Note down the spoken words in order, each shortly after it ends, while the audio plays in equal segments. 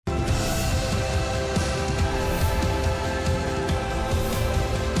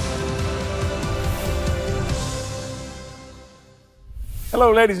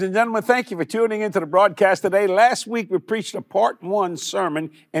Hello, ladies and gentlemen. Thank you for tuning into the broadcast today. Last week, we preached a part one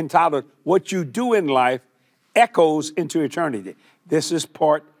sermon entitled, What You Do in Life Echoes into Eternity. This is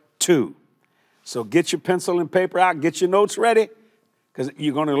part two. So get your pencil and paper out, get your notes ready, because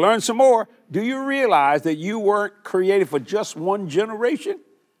you're going to learn some more. Do you realize that you weren't created for just one generation?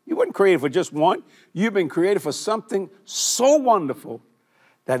 You weren't created for just one. You've been created for something so wonderful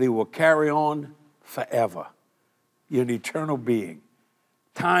that it will carry on forever. You're an eternal being.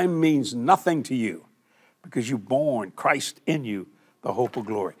 Time means nothing to you because you're born, Christ in you, the hope of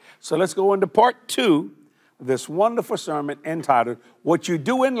glory. So let's go into part two of this wonderful sermon entitled, What You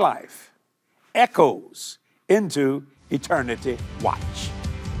Do in Life Echoes into Eternity. Watch.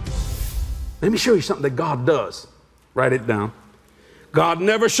 Let me show you something that God does. Write it down. God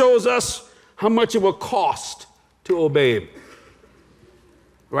never shows us how much it will cost to obey Him.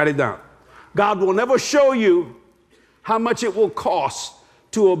 Write it down. God will never show you how much it will cost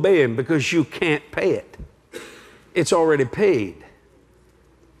to obey Him because you can't pay it. It's already paid.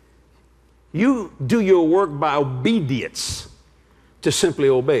 You do your work by obedience to simply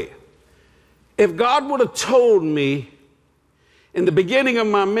obey. If God would have told me in the beginning of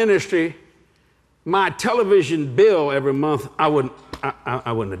my ministry, my television bill every month, I wouldn't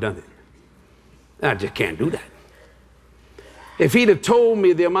have done it. I just can't do that. If He'd have told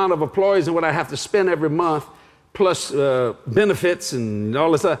me the amount of employees and what I have to spend every month, plus benefits and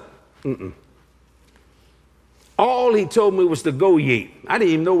all this stuff, all He told me was to go ye. I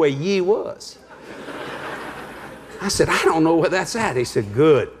didn't even know where ye was. I said, I don't know where that's at. He said,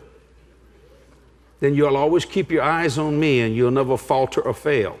 good. Then you'll always keep your eyes on me and you'll never falter or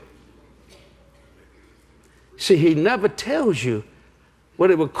fail. See, He never tells you what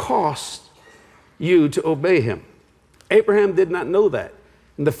it would cost you to obey Him. Abraham did not know that.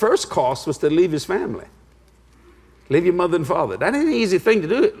 And the first cost was to leave his family. Leave your mother and father. That ain't an easy thing to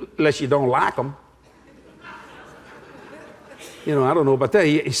do unless you don't like them. You know, I don't know about that.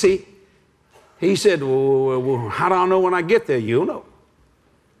 You see, he said, well, how do I know when I get there? You'll know.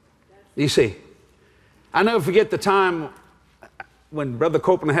 You see, I never forget the time when Brother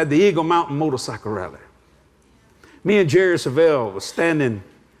Copeland had the Eagle Mountain motorcycle rally. Me and Jerry Savelle was standing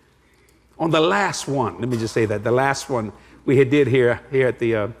on the last one. Let me just say that, the last one we did here at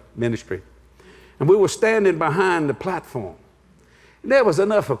the ministry. And we were standing behind the platform. And there was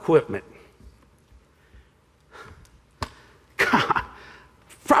enough equipment. God,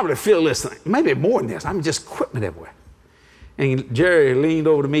 probably feel this thing, maybe more than this. I'm just equipment everywhere. And Jerry leaned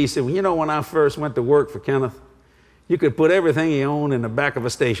over to me and said, well, you know, when I first went to work for Kenneth, you could put everything he owned in the back of a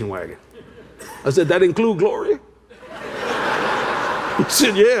station wagon. I said, that include Gloria? He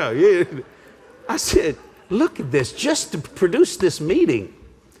said, yeah. I said, look at this, just to produce this meeting.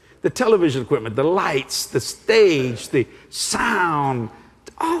 The television equipment, the lights, the stage, the sound,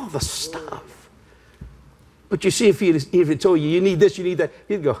 all the stuff. But you see, if he told you, you need this, you need that,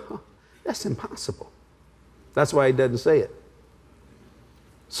 you'd go, oh, that's impossible. That's why He doesn't say it.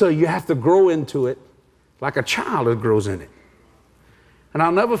 So you have to grow into it like a child that grows in it. And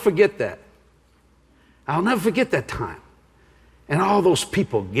I'll never forget that. I'll never forget that time. And all those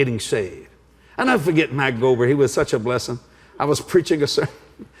people getting saved. I'll never forget Mac Gober. He was such a blessing. I was preaching a sermon.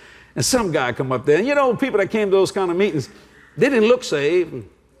 And some guy come up there, and you know, people that came to those kind of meetings, they didn't look saved.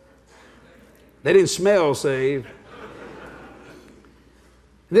 They didn't smell saved.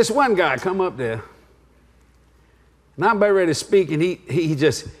 This one guy come up there, and I'm about ready to speak, and he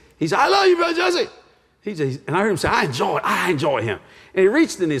said, I love you, Brother Jesse. And I heard him say, I enjoy him. And he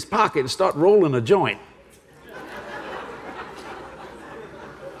reached in his pocket and started rolling a joint.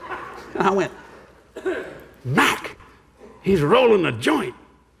 And I went, Mac, he's rolling a joint.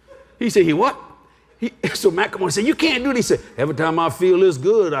 He said, he what? So Mac come on and said, you can't do it. He said, every time I feel this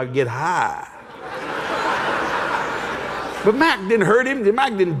good, I get high. But Mac didn't hurt him.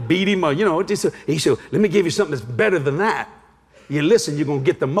 Mac didn't beat him. Or, you know, he said, let me give you something that's better than that. You listen, you're going to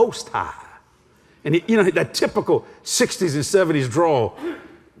get the most high. And you know, that typical 60s and 70s drawl.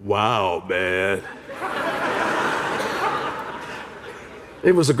 Wow, man.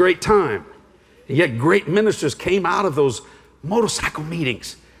 It was a great time. And yet great ministers came out of those motorcycle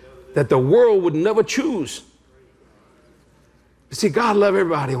meetings that the world would never choose. You see, God loves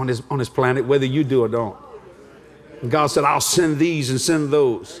everybody on his planet, whether you do or don't. And God said, I'll send these and send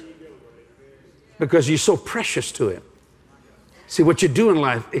those because you're so precious to Him. See, what you do in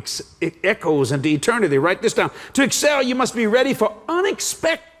life, it echoes into eternity. Write this down. To excel, you must be ready for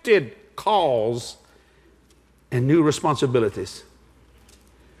unexpected calls and new responsibilities.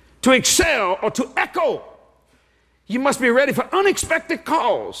 To excel or to echo, you must be ready for unexpected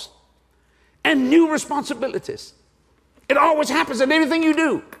calls and new responsibilities. It always happens in anything you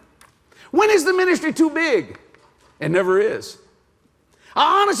do. When is the ministry too big? It never is.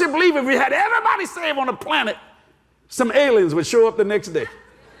 I honestly believe if we had everybody saved on the planet, some aliens would show up the next day.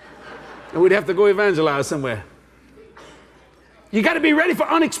 And we'd have to go evangelize somewhere. You got to be ready for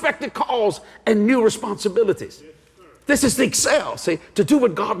unexpected calls and new responsibilities. This is to excel, see, to do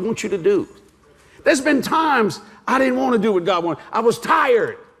what God wants you to do. There's been times I didn't want to do what God wanted. I was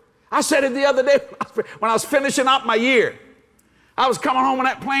tired. I said it the other day when I was finishing up my year. I was coming home on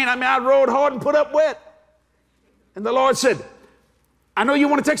that plane. I rode hard and put up wet. And the Lord said, I know you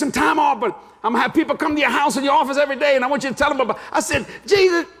want to take some time off, but I'm going to have people come to your house and your office every day, and I want you to tell them about. I said,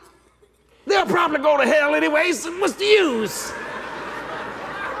 Jesus, they'll probably go to hell anyway, so what's the use?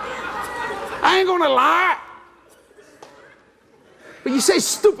 I ain't going to lie. But you say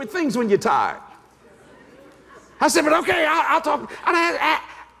stupid things when you're tired. I said, but okay, I'll talk.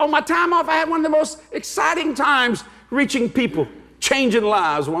 On my time off, I had one of the most exciting times reaching people, changing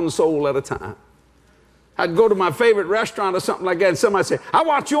lives one soul at a time. I'd go to my favorite restaurant or something like that, and somebody said, I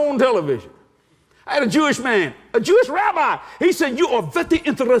watch you on television. I had a Jewish man, a Jewish rabbi. He said, you are very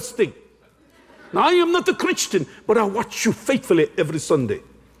interesting. Now, I am not a Christian, but I watch you faithfully every Sunday.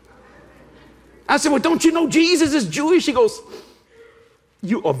 I said, well, don't you know Jesus is Jewish? He goes,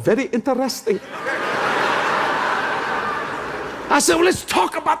 you are very interesting. I said, well, let's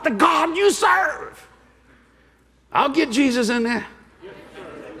talk about the God you serve. I'll get Jesus in there.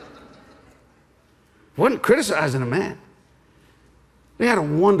 Wasn't criticizing the man. We had a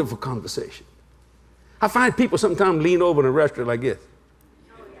wonderful conversation. I find people sometimes lean over in a restaurant like this.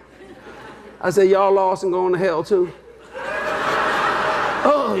 I say, y'all lost and going to hell too?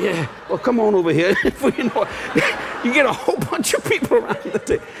 Oh, yeah. Well, come on over here. You get a whole bunch of people around the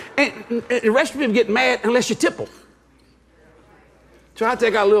table. And the rest of them get mad unless you tip them. So I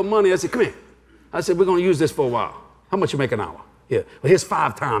take out a little money. I said, come here. I said, we're going to use this for a while. How much you make an hour? Here. Well, here's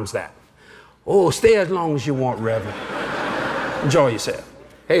 5 times that. Oh, stay as long as you want, Reverend. Enjoy yourself.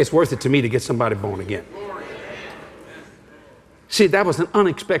 Hey, it's worth it to me to get somebody born again. See, that was an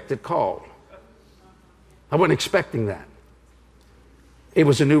unexpected call. I wasn't expecting that. It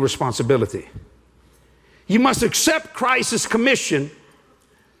was a new responsibility. You must accept Christ's commission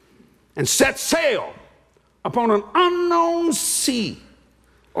and set sail upon an unknown sea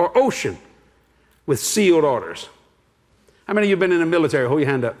or ocean with sealed orders. How many of you have been in the military? Hold your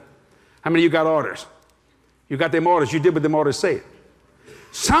hand up. How many of you got orders? You got them orders. You did what them orders said.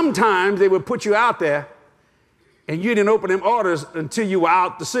 Sometimes they would put you out there and you didn't open them orders until you were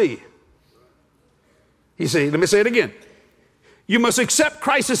out to sea. You see, let me say it again. You must accept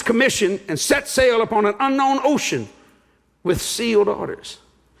Christ's commission and set sail upon an unknown ocean with sealed orders.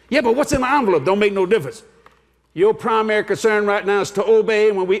 Yeah, but what's in the envelope? Don't make no difference. Your primary concern right now is to obey.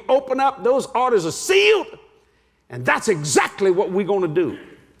 And when we open up, those orders are sealed. And that's exactly what we're going to do.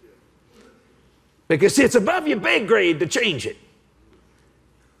 Because see, it's above your pay grade to change it.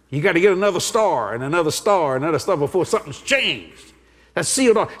 You got to get another star and another star and another star before something's changed. That's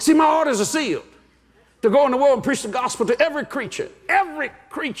sealed order. See, my orders are sealed. To go in the world and preach the gospel to every creature. Every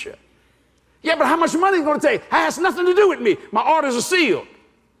creature. Yeah, but how much money is it going to take? It has nothing to do with me. My orders are sealed.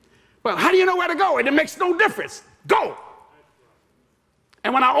 But how do you know where to go? And it makes no difference. Go.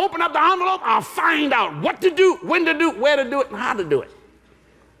 And when I open up the envelope, I'll find out what to do, when to do it, where to do it, and how to do it.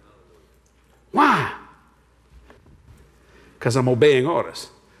 Why? Because I'm obeying orders.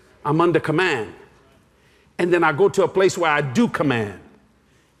 I'm under command. And then I go to a place where I do command.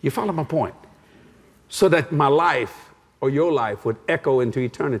 You follow my point? So that my life or your life would echo into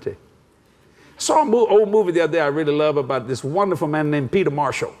eternity. I saw an old movie the other day I really love about this wonderful man named Peter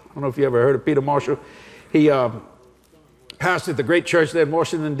Marshall. I don't know if you ever heard of Peter Marshall. He pastored the great church there in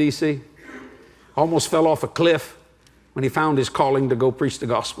Washington, D.C. Almost fell off a cliff when he found his calling to go preach the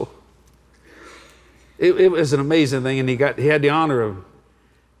gospel. It was an amazing thing, and he had the honor of.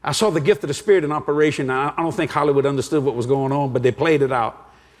 I saw the gift of the Spirit in operation. I don't think Hollywood understood what was going on, but they played it out.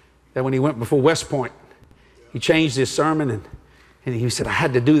 That when he went before West Point, he changed his sermon, and he said, I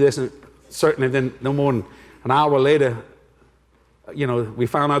had to do this. And certainly then no more than an hour later, you know, we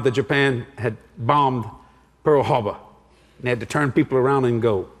found out that Japan had bombed Pearl Harbor. And they had to turn people around and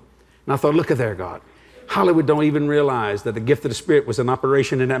go. And I thought, look at there, God. Hollywood don't even realize that the gift of the Spirit was in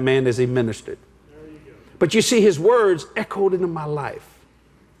operation in that man as he ministered. But you see, his words echoed into my life.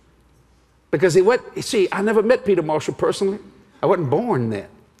 Because I never met Peter Marshall personally. I wasn't born then.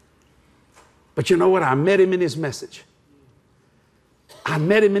 But you know what? I met him in his message. I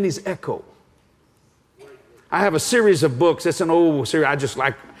met him in his echo. I have a series of books. It's an old series.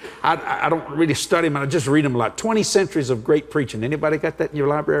 I don't really study them. I just read them a lot. 20 Centuries of Great Preaching. Anybody got that in your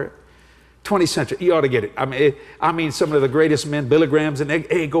library? 20th century. You ought to get it. I mean, some of the greatest men, Billy Grahams, and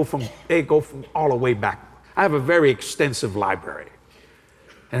they go from all the way back. I have a very extensive library.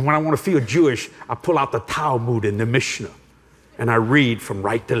 And when I want to feel Jewish, I pull out the Talmud and the Mishnah, and I read from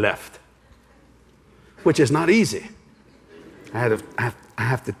right to left, which is not easy. I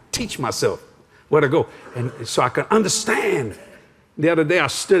have to teach myself where to go, and so I can understand. The other day I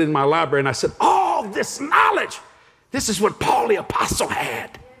stood in my library and I said, all this knowledge, this is what Paul the Apostle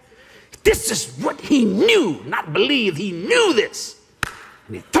had. This is what he knew, not believed. He knew this.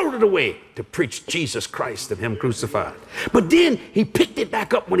 And he threw it away to preach Jesus Christ and him crucified. But then he picked it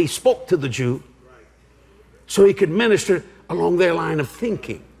back up when he spoke to the Jew so he could minister along their line of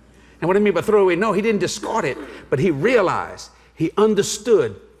thinking. And what I mean by throw away, no, he didn't discard it, but he realized, he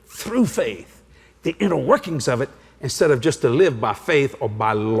understood through faith the inner workings of it instead of just to live by faith or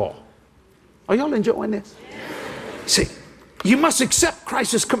by law. Are y'all enjoying this? See, you must accept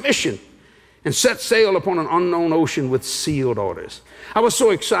Christ's commission and set sail upon an unknown ocean with sealed orders. I was so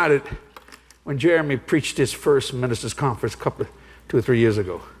excited when Jeremy preached his first ministers' conference 2 or 3 years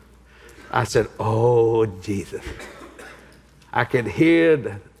ago. I said, oh, Jesus. I could hear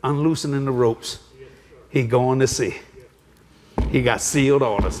the unloosening the ropes. He going to sea. He got sealed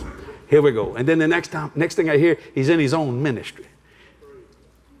orders. Here we go. And then the next thing I hear, he's in his own ministry.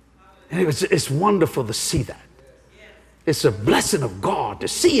 And it's wonderful to see that. It's a blessing of God to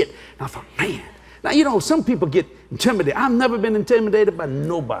see it. And I thought, man. Now, you know, some people get intimidated. I've never been intimidated by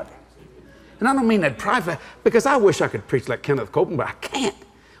nobody. And I don't mean that private, because I wish I could preach like Kenneth Copeland, but I can't.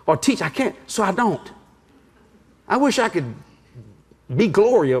 Or teach, I can't, so I don't. I wish I could be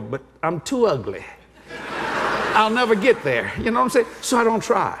Gloria, but I'm too ugly. I'll never get there. You know what I'm saying? So I don't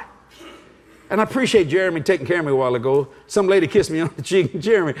try. And I appreciate Jeremy taking care of me a while ago. Some lady kissed me on the cheek.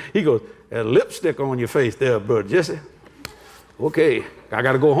 Jeremy, he goes, "A lipstick on your face there, brother Jesse." Okay, I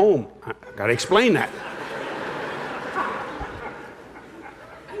got to go home. I got to explain that.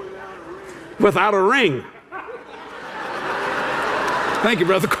 Without a ring. Thank you,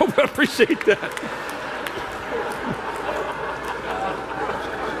 Brother Copeland. I appreciate that.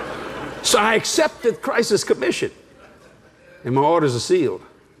 So I accepted Christ's commission, and my orders are sealed.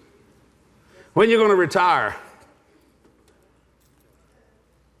 When you're going to retire?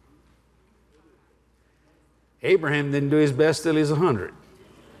 Abraham didn't do his best till he's 100.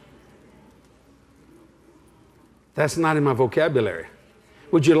 That's not in my vocabulary.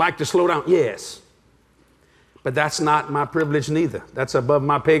 Would you like to slow down? Yes. But that's not my privilege neither. That's above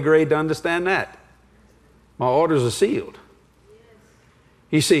my pay grade to understand that. My orders are sealed.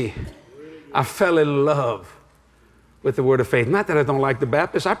 You see, I fell in love with the word of faith. Not that I don't like the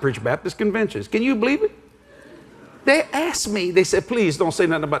Baptists. I preach Baptist conventions. Can you believe it? They asked me, they said, please don't say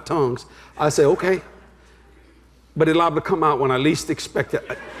nothing about tongues. I said, okay. But it allowed to come out when I least expect it.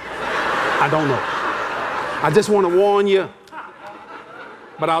 I don't know. I just want to warn you,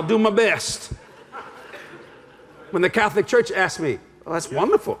 but I'll do my best. When the Catholic Church asked me, oh, that's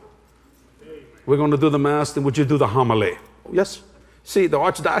wonderful. We're going to do the Mass, then would you do the homily? Oh, yes. See, the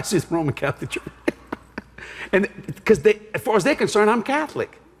Archdiocese Roman Catholic Church. And because as far as they're concerned, I'm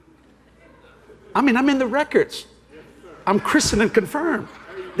Catholic. I mean, I'm in the records. I'm christened and confirmed.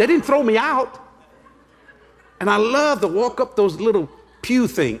 They didn't throw me out. And I love to walk up those little pew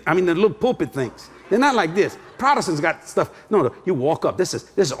things. I mean, the little pulpit things. They're not like this. Protestants got stuff. No, you walk up. This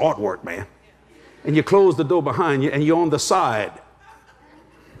is artwork, man. And you close the door behind you, and you're on the side.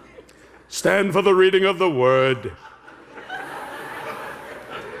 Stand for the reading of the word.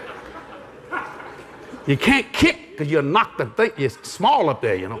 You can't kick because you'll knock the thing. You're small up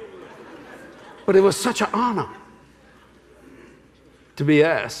there, you know. But it was such an honor to be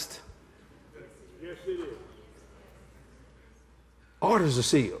asked. Yes, it is. Orders are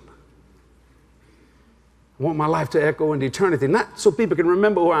sealed. I want my life to echo into eternity, not so people can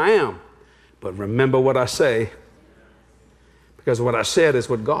remember who I am, but remember what I say. Because what I said is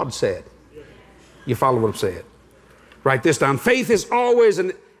what God said. You follow what I'm saying? Write this down. Faith is always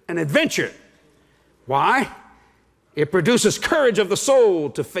an adventure. Why? It produces courage of the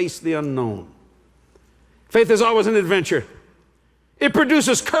soul to face the unknown. Faith is always an adventure. It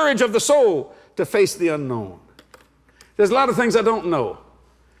produces courage of the soul to face the unknown. There's a lot of things I don't know.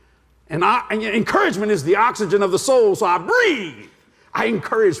 And encouragement is the oxygen of the soul, so I breathe. I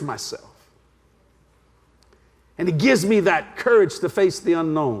encourage myself. And it gives me that courage to face the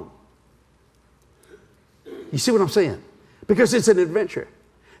unknown. You see what I'm saying? Because it's an adventure.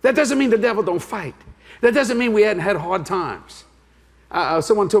 That doesn't mean the devil don't fight. That doesn't mean we hadn't had hard times.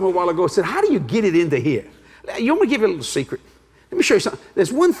 Someone told me a while ago, said, how do you get it into here? You want me to give you a little secret? Let me show you something.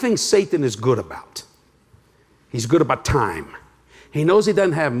 There's one thing Satan is good about. He's good about time. He knows he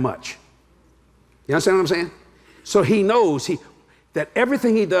doesn't have much. You understand what I'm saying? So he knows that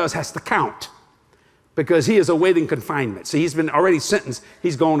everything he does has to count because he is awaiting confinement. See, he's been already sentenced.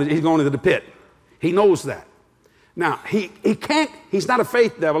 He's going into the pit. He knows that. Now, he's not a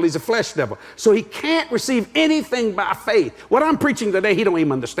faith devil, he's a flesh devil. So he can't receive anything by faith. What I'm preaching today, he don't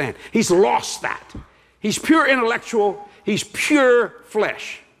even understand. He's lost that. He's pure intellectual, he's pure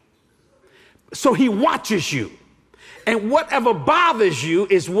flesh. So he watches you. And whatever bothers you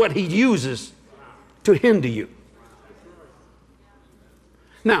is what he uses to hinder you.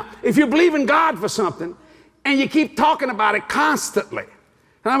 Now, if you believe in God for something and you keep talking about it constantly,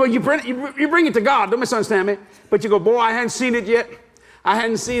 you bring it to God, don't misunderstand me, but you go, boy, I hadn't seen it yet. I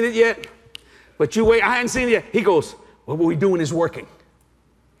hadn't seen it yet. But you wait, I hadn't seen it yet. He goes, well, what we're doing is working.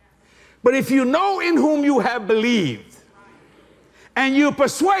 But if you know in whom you have believed and you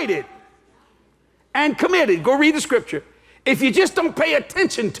persuaded and committed, go read the scripture. If you just don't pay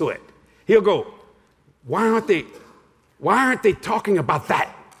attention to it, he'll go, why aren't they talking about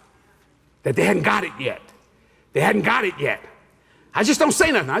that they hadn't got it yet? They hadn't got it yet. I just don't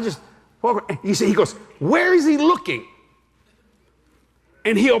say nothing. I just walk. He goes, where is he looking?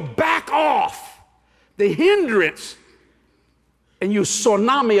 And he'll back off the hindrance, and your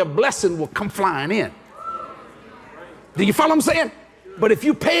tsunami of blessing will come flying in. Do you follow what I'm saying? But if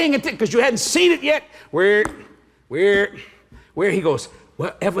you're paying attention because you hadn't seen it yet, where he goes,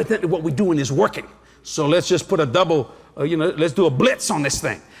 well, everything what we're doing is working. So let's just put a double, let's do a blitz on this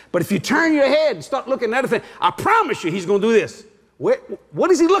thing. But if you turn your head and start looking at everything, I promise you he's going to do this.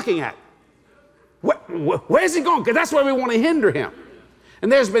 What is he looking at? Where is he going? Because that's where we want to hinder him.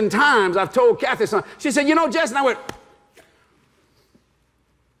 And there's been times I've told Kathy something. She said, Jess, and I went.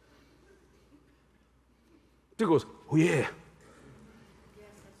 She goes, oh, yeah.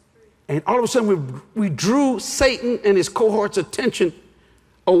 And all of a sudden we drew Satan and his cohort's attention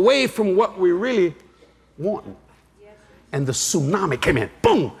away from what we really want. And the tsunami came in.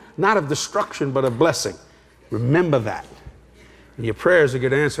 Boom! Not of destruction, but of blessing. Remember that. And your prayers will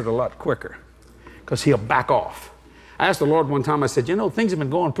get answered a lot quicker because he'll back off. I asked the Lord one time, I said, things have been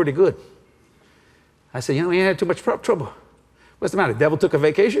going pretty good. I said, we ain't had too much trouble. What's the matter? The devil took a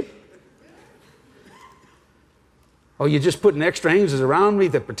vacation? Oh, you're just putting extra angels around me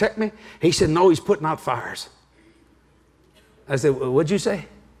to protect me? He said, no, he's putting out fires. I said, what'd you say?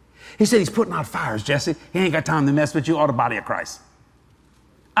 He said, he's putting out fires, Jesse. He ain't got time to mess with you or the body of Christ.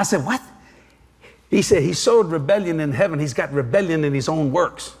 I said, what? He said, he sowed rebellion in heaven. He's got rebellion in his own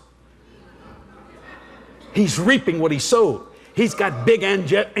works. He's reaping what he sowed. He's got big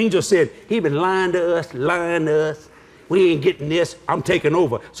angels said, he been lying to us. We ain't getting this. I'm taking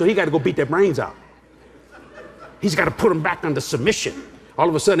over. So he got to go beat their brains out. He's got to put them back under submission. All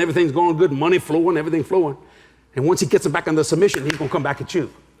of a sudden, everything's going good, money flowing, everything flowing. And once he gets them back under submission, he's going to come back at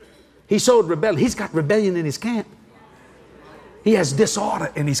you. He sowed rebellion. He's got rebellion in his camp. He has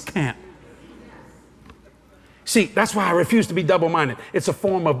disorder in his camp. See, that's why I refuse to be double-minded. It's a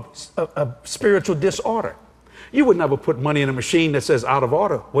form of spiritual disorder. You would never put money in a machine that says out of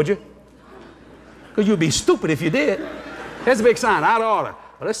order, would you? Because you'd be stupid if you did. There's a big sign, out of order.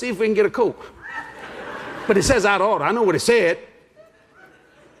 Well, let's see if we can get a Coke. But it says out of order. I know what it said.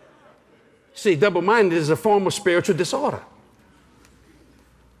 See, double-minded is a form of spiritual disorder.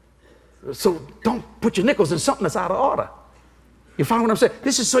 So don't put your nickels in something that's out of order. You follow what I'm saying?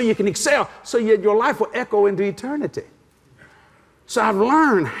 This is so you can excel, so your life will echo into eternity. So I've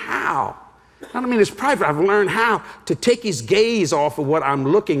learned how. I don't mean it's private. I've learned how to take his gaze off of what I'm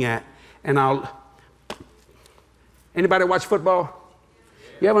looking at, and Anybody watch football?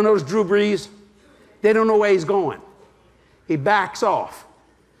 You ever notice Drew Brees? They don't know where he's going. He backs off.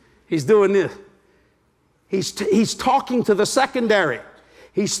 He's doing this. He's talking to the secondary.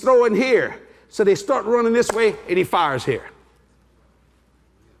 He's throwing here. So they start running this way, and he fires here.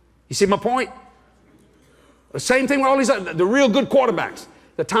 You see my point? The same thing with all these the real good quarterbacks,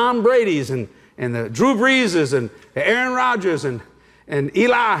 the Tom Brady's and the Drew Breeses and the Aaron Rodgers and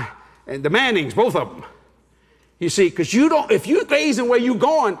Eli and the Mannings, both of them. You see, because if you're gazing where you're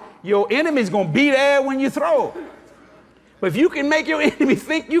going, your enemy's going to be there when you throw. But if you can make your enemy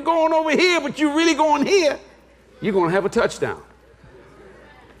think you're going over here, but you're really going here, you're going to have a touchdown.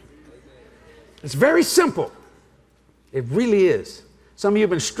 It's very simple. It really is. Some of you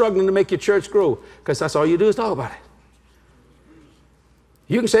have been struggling to make your church grow because that's all you do is talk about it.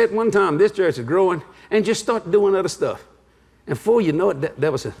 You can say it one time, this church is growing, and just start doing other stuff. And before you know it, the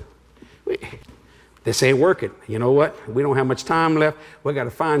devil says, this ain't working. You know what? We don't have much time left. We got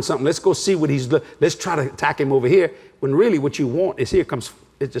to find something. Let's go see what let's try to attack him over here. When really what you want is it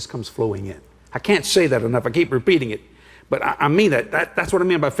just comes flowing in. I can't say that enough. I keep repeating it. But I mean that. That's what I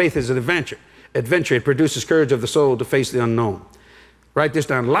mean by faith is an adventure. adventure. It produces courage of the soul to face the unknown. Write this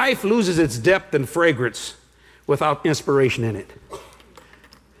down. Life loses its depth and fragrance without inspiration in it.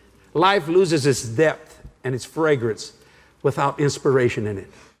 Life loses its depth and its fragrance without inspiration in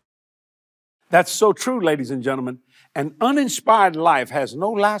it. That's so true, ladies and gentlemen. An uninspired life has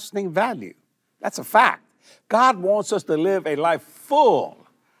no lasting value. That's a fact. God wants us to live a life full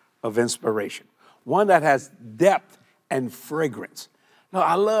of inspiration, one that has depth and fragrance. No,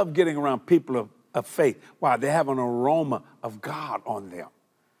 I love getting around people of faith. Wow, they have an aroma of God on them,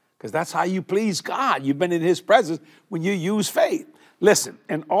 because that's how you please God. You've been in his presence when you use faith. Listen,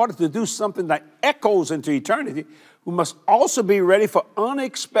 in order to do something that echoes into eternity, we must also be ready for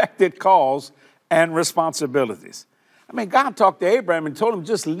unexpected calls and responsibilities. I mean, God talked to Abraham and told him,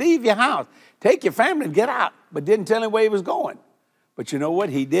 just leave your house, take your family and get out, but didn't tell him where he was going. But you know what?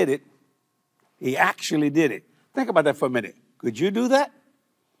 He did it. He actually did it. Think about that for a minute. Could you do that?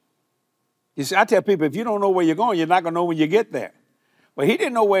 You see, I tell people, if you don't know where you're going, you're not going to know when you get there. Well, he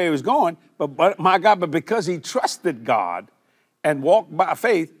didn't know where he was going, but my God, but because he trusted God and walked by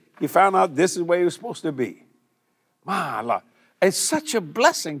faith, he found out this is where he was supposed to be. My Lord. It's such a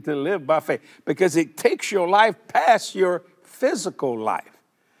blessing to live by faith because it takes your life past your physical life.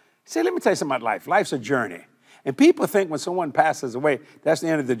 See, let me tell you something about life. Life's a journey. And people think when someone passes away, that's the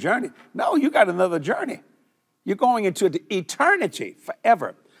end of the journey. No, you got another journey. You're going into eternity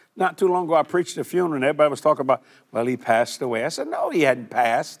forever. Not too long ago, I preached a funeral and everybody was talking about, well, he passed away. I said, no, he hadn't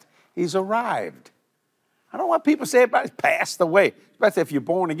passed. He's arrived. I don't want people to say everybody's passed away, especially if you're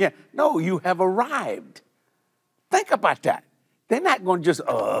born again. No, you have arrived. Think about that. They're not going to just,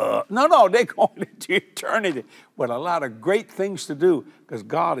 no, they're going into eternity with a lot of great things to do because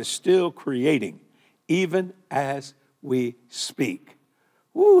God is still creating, even as we speak.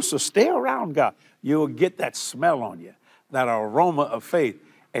 Ooh, so stay around God. You'll get that smell on you, that aroma of faith,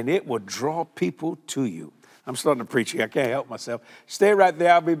 and it will draw people to you. I'm starting to preach here. I can't help myself. Stay right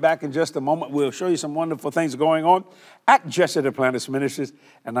there. I'll be back in just a moment. We'll show you some wonderful things going on at Jesse Duplantis Ministries,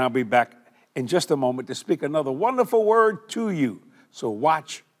 and I'll be back in just a moment to speak another wonderful word to you. So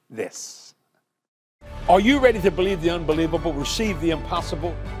watch this. Are you ready to believe the unbelievable, receive the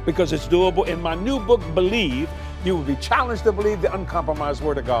impossible? Because it's doable. In my new book, Believe, you will be challenged to believe the uncompromised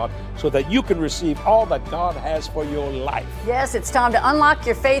Word of God so that you can receive all that God has for your life. Yes, it's time to unlock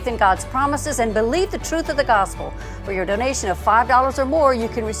your faith in God's promises and believe the truth of the gospel. For your donation of $5 or more, you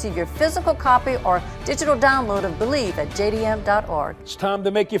can receive your physical copy or digital download of Believe at jdm.org. It's time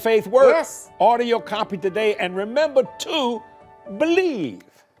to make your faith work. Yes. Order your copy today and remember to believe.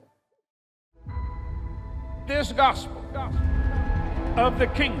 This gospel of the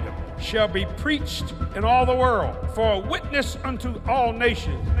kingdom shall be preached in all the world for a witness unto all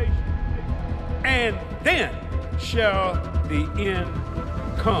nations, and then shall the end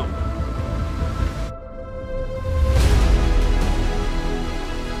come.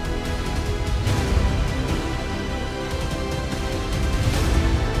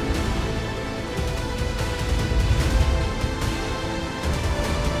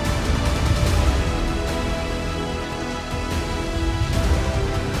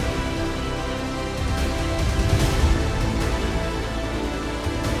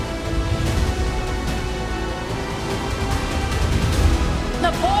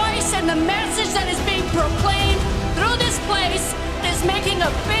 The message that is being proclaimed through this place is making a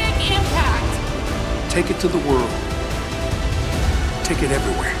big impact. Take it to the world. Take it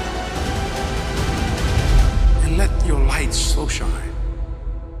everywhere. And let your light so shine.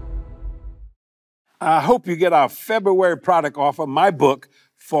 I hope you get our February product offer, my book,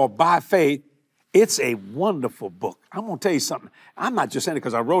 For By Faith. It's a wonderful book. I'm going to tell you something. I'm not just saying it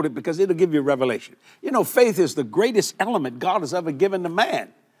because I wrote it, because it'll give you a revelation. You know, faith is the greatest element God has ever given to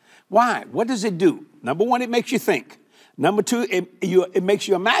man. Why? What does it do? Number one, it makes you think. Number two, it makes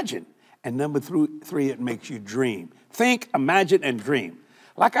you imagine. And number three, it makes you dream. Think, imagine, and dream.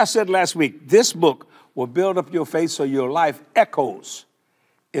 Like I said last week, this book will build up your faith so your life echoes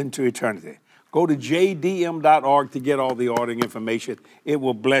into eternity. Go to jdm.org to get all the ordering information. It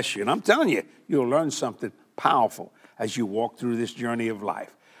will bless you. And I'm telling you, you'll learn something powerful as you walk through this journey of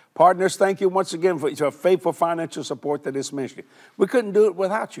life. Partners, thank you once again for your faithful financial support to this ministry. We couldn't do it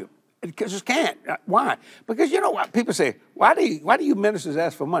without you. Because you can't. Why? Because you know what? People say, why do you ministers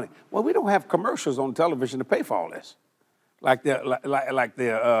ask for money? Well, we don't have commercials on television to pay for all this, like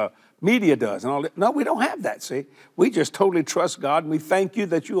the media does and all that. No, we don't have that, see? We just totally trust God, and we thank you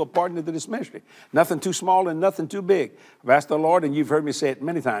that you are partner to this ministry. Nothing too small and nothing too big. I've asked the Lord, and you've heard me say it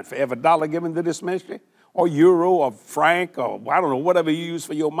many times, for every dollar given to this ministry, or euro, or franc, or I don't know, whatever you use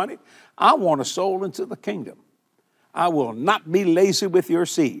for your money, I want a soul into the kingdom. I will not be lazy with your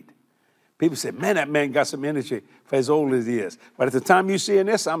seed. People say, man, that man got some energy for as old as he is. But at the time you seeing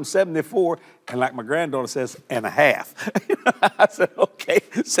this, I'm 74, and like my granddaughter says, and a half. I said, okay,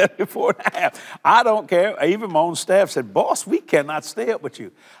 74 and a half. I don't care. Even my own staff said, boss, we cannot stay up with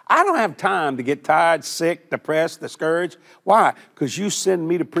you. I don't have time to get tired, sick, depressed, discouraged. Why? Because you send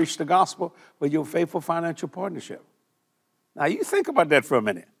me to preach the gospel with your faithful financial partnership. Now, you think about that for a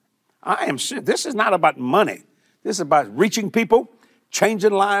minute. I am sure this is not about money. This is about reaching people,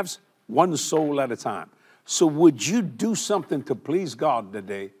 changing lives, one soul at a time. So would you do something to please God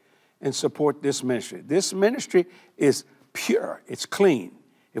today and support this ministry? This ministry is pure. It's clean.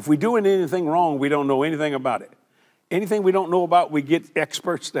 If we're doing anything wrong, we don't know anything about it. Anything we don't know about, we get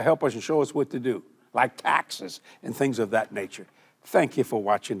experts to help us and show us what to do, like taxes and things of that nature. Thank you for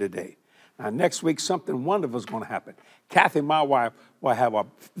watching today. Now, next week, something wonderful is going to happen. Kathy, my wife, will have a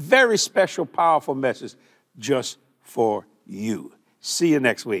very special, powerful message just for you. See you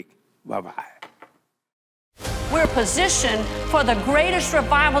next week. Bye-bye. We're positioned for the greatest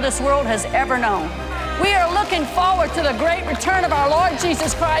revival this world has ever known. We are looking forward to the great return of our Lord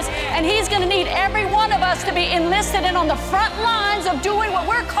Jesus Christ, and He's going to need every one of us to be enlisted and on the front lines of doing what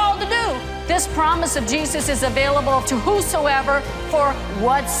we're called to do. This promise of Jesus is available to whosoever for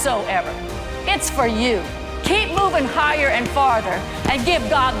whatsoever. It's for you. Keep moving higher and farther and give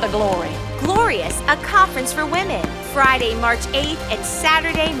God the glory. Glorious, a conference for women, Friday, March 8th and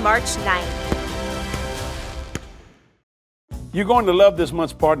Saturday, March 9th. You're going to love this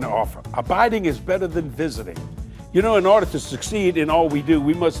month's partner offer. Abiding is better than visiting. You know, in order to succeed in all we do,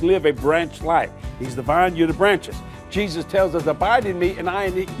 we must live a branch life. He's the vine, you're the branches. Jesus tells us, abide in me and I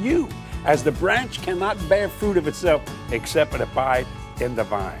in you, as the branch cannot bear fruit of itself except it abide in the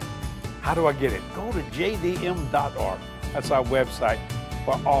vine. How do I get it? Go to jdm.org. That's our website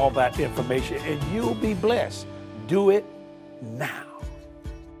for all that information, and you'll be blessed. Do it now.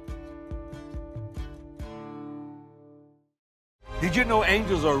 Did you know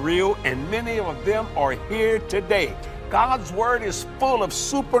angels are real, and many of them are here today? God's Word is full of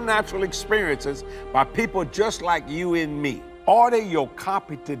supernatural experiences by people just like you and me. Order your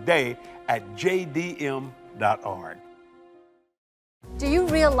copy today at jdm.org. Do you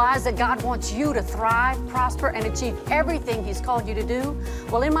realize that God wants you to thrive, prosper, and achieve everything He's called you to do?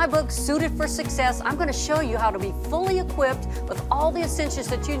 Well, in my book, Suited for Success, I'm going to show you how to be fully equipped with all the essentials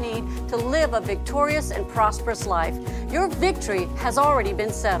that you need to live a victorious and prosperous life. Your victory has already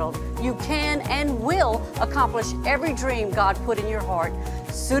been settled. You can and will accomplish every dream God put in your heart.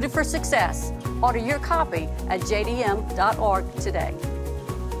 Suited for Success. Order your copy at jdm.org today.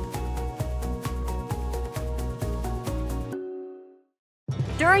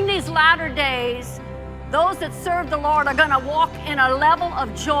 During these latter days, those that serve the Lord are going to walk in a level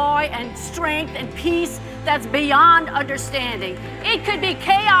of joy and strength and peace that's beyond understanding. It could be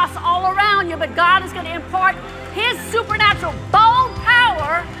chaos all around you, but God is going to impart His supernatural bold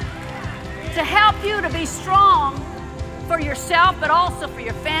power to help you to be strong for yourself, but also for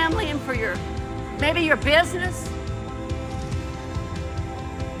your family and for maybe your business.